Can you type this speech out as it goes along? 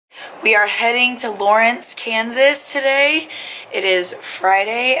We are heading to Lawrence, Kansas today. It is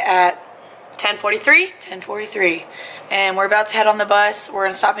Friday at 10:43, and we're about to head on the bus. We're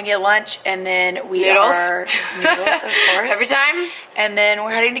gonna stop and get lunch, and then we are noodles, of course, every time. And then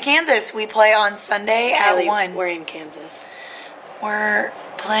we're heading to Kansas. We play on Sunday Kylie, at 1. We're in Kansas. We're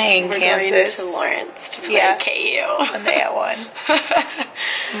playing we're Kansas. Going to Lawrence to play KU. Sunday at 1.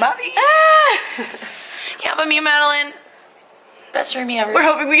 Bobby. Yeah, but me and Madeline, best roomie ever. we're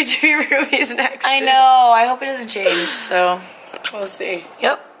hoping we get to be roomies next. I know. I hope it doesn't change. So we'll see.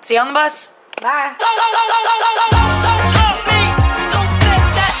 Yep. See you on the bus. Bye.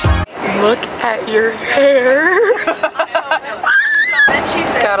 Look at your hair.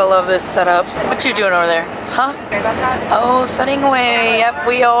 Gotta love this setup. What you doing over there? Huh? Oh, sunning away. Yep,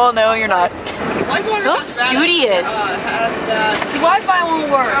 we all know you're not. So studious. Wi-Fi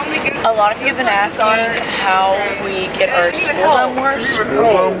won't work. A lot of you have been asking how we get our school homework.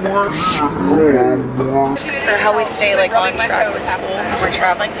 Or how we stay like on track with school when we're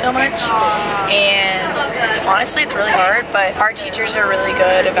traveling so much. And honestly, it's really hard, but our teachers are really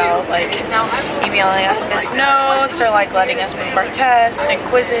good about like emailing us missed notes or like letting us move our tests and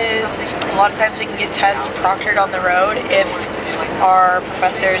quizzes. A lot of times we can get tests proctored on the road if our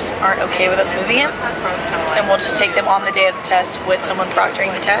professors aren't okay with us moving it, and we'll just take them on the day of the test with someone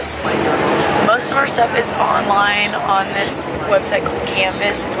proctoring the test. Most of our stuff is online on this website called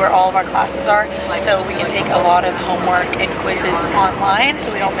Canvas. It's where all of our classes are, so we can take a lot of homework and quizzes online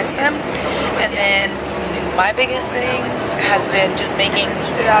so we don't miss them. And then my biggest thing has been just making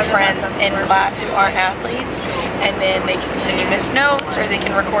friends in class who aren't athletes, and then they can send you missed notes or they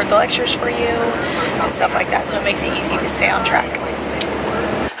can record the lectures for you and stuff like that, so it makes it easy to stay on track.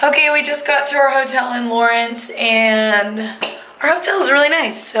 Okay, we just got to our hotel in Lawrence, and our hotel is really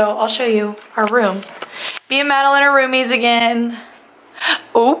nice, so I'll show you our room. Me and Madeline are roomies again.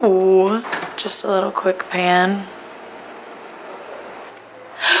 Ooh, just a little quick pan.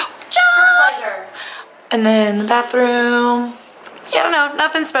 And then the bathroom. Yeah, I don't know,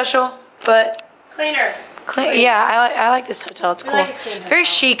 nothing special, but Cleaner. yeah, I like this hotel. It's cool. like a clean Very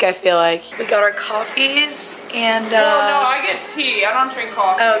chic, I feel like. We got our coffees and No, I get tea. I don't drink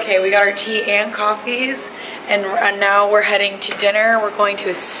coffee. okay, we got our tea and coffees, and now we're heading to dinner. We're going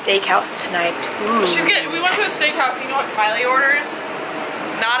to a steakhouse tonight. Ooh. We went to a steakhouse. You know what Kylie orders?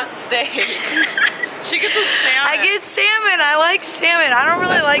 Not a steak. She gets a salmon. I get salmon. I like salmon. I don't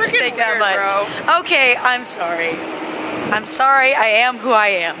really like steak that much. Bro. Okay, I'm sorry. I'm sorry. I am who I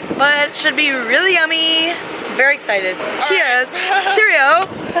am. But it should be really yummy. Very excited. Cheers. Right. Cheerio.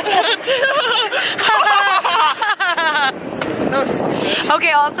 So stupid.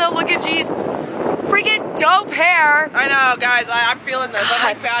 Okay, also look at G's freaking dope hair. I know, guys. I'm feeling this. I'm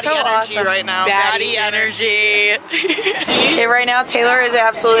like baddie so energy awesome. right now. Baddie energy. Okay, right now Taylor is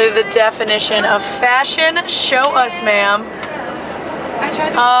absolutely the definition of fashion. Show us, ma'am.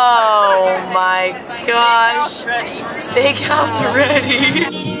 Oh my gosh. Steakhouse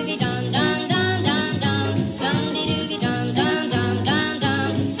ready.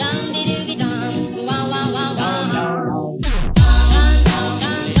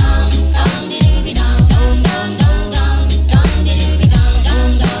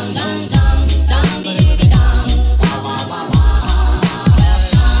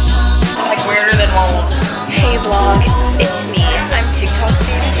 Hey vlog, it's me. I'm TikTok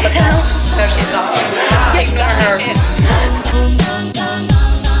famous now. No, she's not. Ignore her.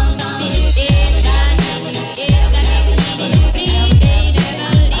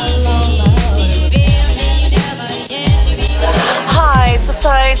 Hi,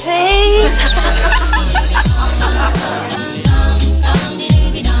 society.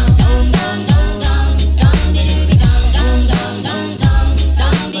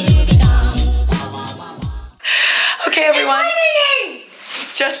 Okay, everyone.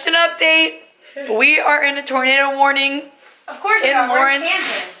 Just an update. We are in a tornado warning. Of course, in Lawrence,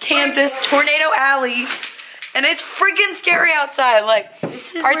 Kansas, Tornado Alley, and it's freaking scary outside. Like,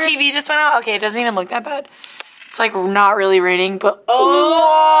 our TV just went out. Okay, it doesn't even look that bad. It's like not really raining, but man!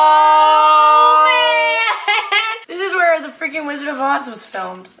 This is where the freaking Wizard of Oz was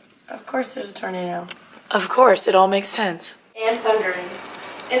filmed. Of course, there's a tornado. Of course, it all makes sense. And thundering.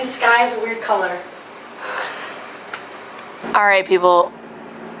 And the sky is a weird color. All right, people.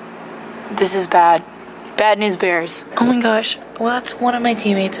 This is bad. Bad news bears. Oh my gosh. Well, that's one of my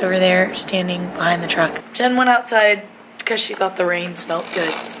teammates over there standing behind the truck. Jen went outside because she thought the rain smelled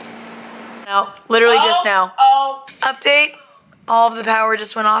good. Now, literally just now. Update. All of the power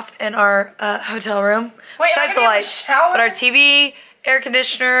just went off in our hotel room. Wait, besides the lights. But our TV, air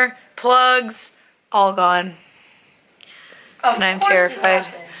conditioner, plugs, all gone. And I'm terrified.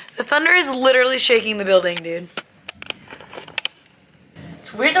 The thunder is literally shaking the building, dude.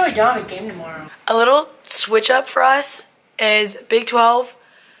 It's weird that we don't have a game tomorrow. A little switch up for us is Big 12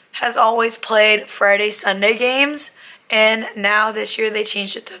 has always played Friday, Sunday games, and now this year they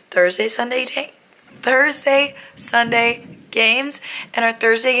changed it to Thursday, Sunday games, and our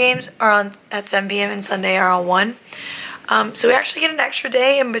Thursday games are on at 7 p.m. and Sunday are on 1. So we actually get an extra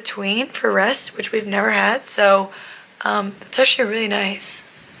day in between for rest, which we've never had, so it's actually really nice.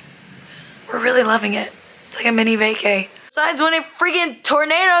 We're really loving it. It's like a mini vacay. Besides when it freaking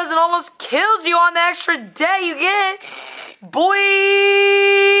tornadoes and almost kills you on the extra day you get.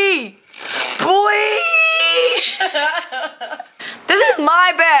 Boy! Boy! This is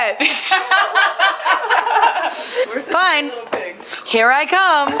my bed. Fine. Here I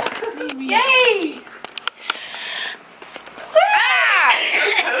come. Yay! Ah!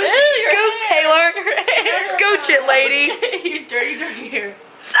 Scoot, Taylor. Scooch it, lady. You dirty hair.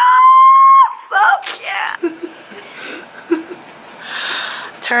 So cute.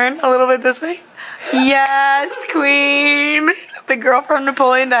 Turn a little bit this way. Yes, queen. The girl from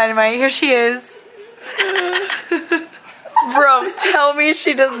Napoleon Dynamite. Here she is. Bro, tell me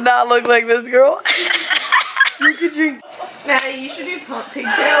she does not look like this girl. You could drink. Maddie, you should do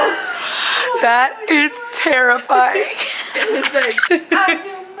pigtails. That is terrifying. It's like, I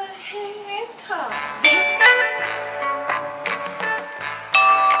do my hanging top.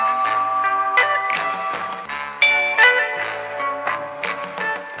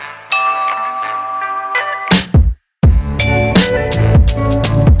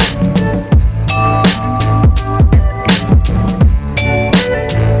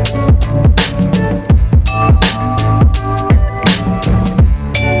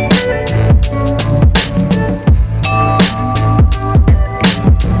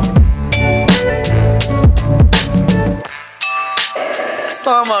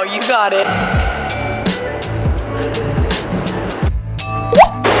 Slow-mo, you got it.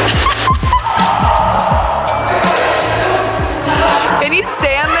 Can you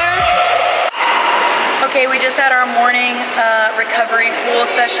stand there? Okay, we just had our morning recovery pool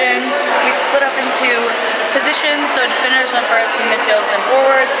session. We split up into positions, so defenders went first and midfields and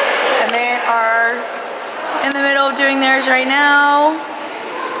forwards, and they are in the middle of doing theirs right now.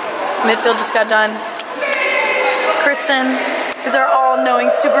 Midfield just got done. Kristen is our all-knowing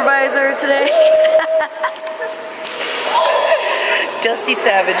supervisor today. Dusty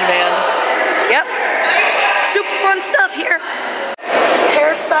Savage, man. Yep. Super fun stuff here.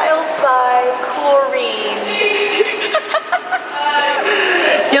 Hairstyle by Chlorine.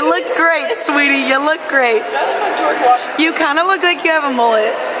 You look great, sweetie. You look great. You kind of look like you have a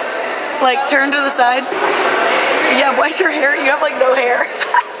mullet. Like, turn to the side. Yeah, why's your hair? You have, like, no hair.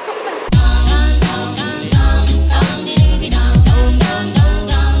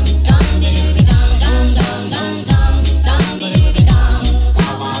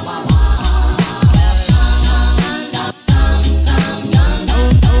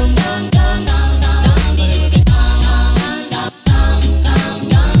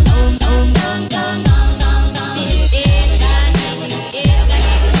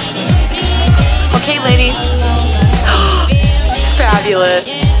 Okay, ladies. Fabulous.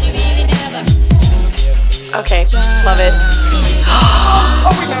 Okay, love it.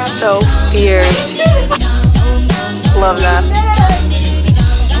 So fierce. Love that.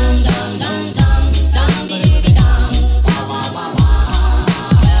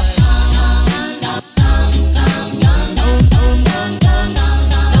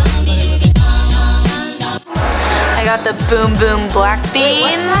 I got the Boom Boom Black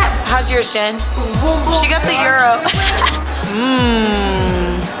Bean. How's yours, Jen? She got the Euro.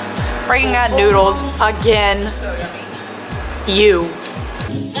 Mmm. Freaking got noodles again. You.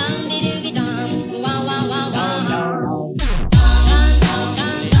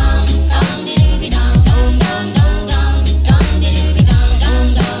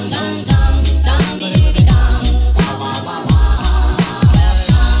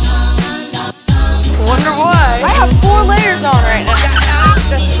 Wonder why. I have 4 layers on right now.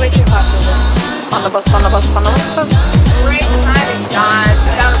 That's way too hot for this. On the bus, on the bus, on the bus. Great timing, God.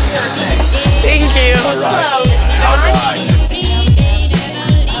 That was perfect. Thank you.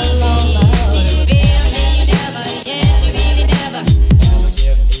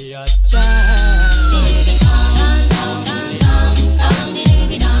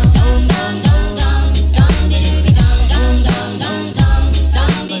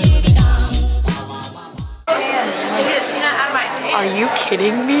 Are you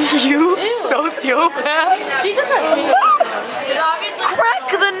kidding me? You sociopath. She does that too. Crack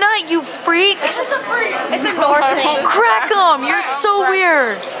the nut, you freaks. It's a North thing. Crack them. You're so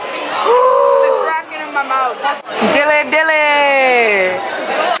weird. It's rocking in my mouth. Dilly dilly.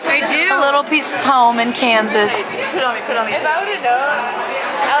 I do. A little piece of home in Kansas. Put on me, put on me. If I would have known,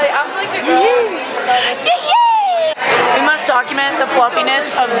 I'm like the girl. We must document the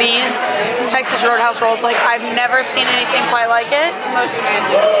fluffiness of these Texas Roadhouse rolls. Like, I've never seen anything quite like it. Most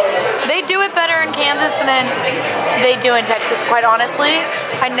amazing. They do it better in Kansas than they do in Texas, quite honestly.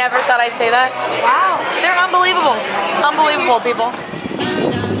 I never thought I'd say that. Wow. They're unbelievable. Unbelievable, people.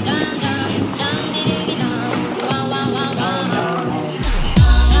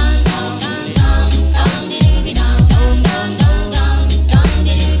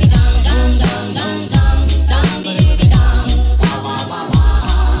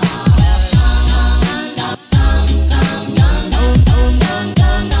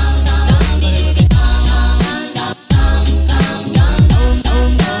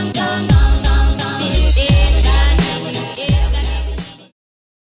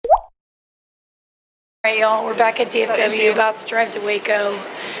 Alright y'all, we're back at DFW, about to drive to Waco,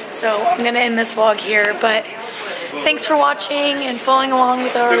 so I'm going to end this vlog here, but thanks for watching and following along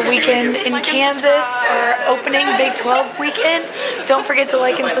with our weekend in Kansas, our opening Big 12 weekend. Don't forget to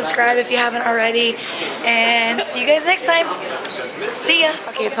like and subscribe if you haven't already, and see you guys next time. See ya!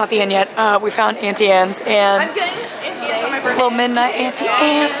 Okay, it's not the end yet. We found Auntie Anne's, and I'm getting Auntie Anne for my birthday. little midnight Auntie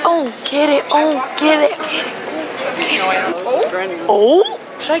Anne's. Oh, get it! Oh, get it! Oh?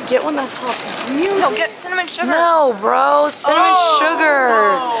 Should I get one that's hot? No, get cinnamon sugar. No, bro. Cinnamon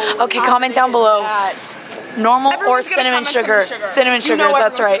sugar. Okay, comment down below. Normal or cinnamon sugar? Cinnamon sugar,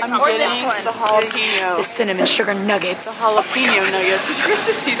 that's right. I'm getting the jalapeno. The cinnamon sugar nuggets. Jalapeno nuggets. Did you guys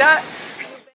just see that?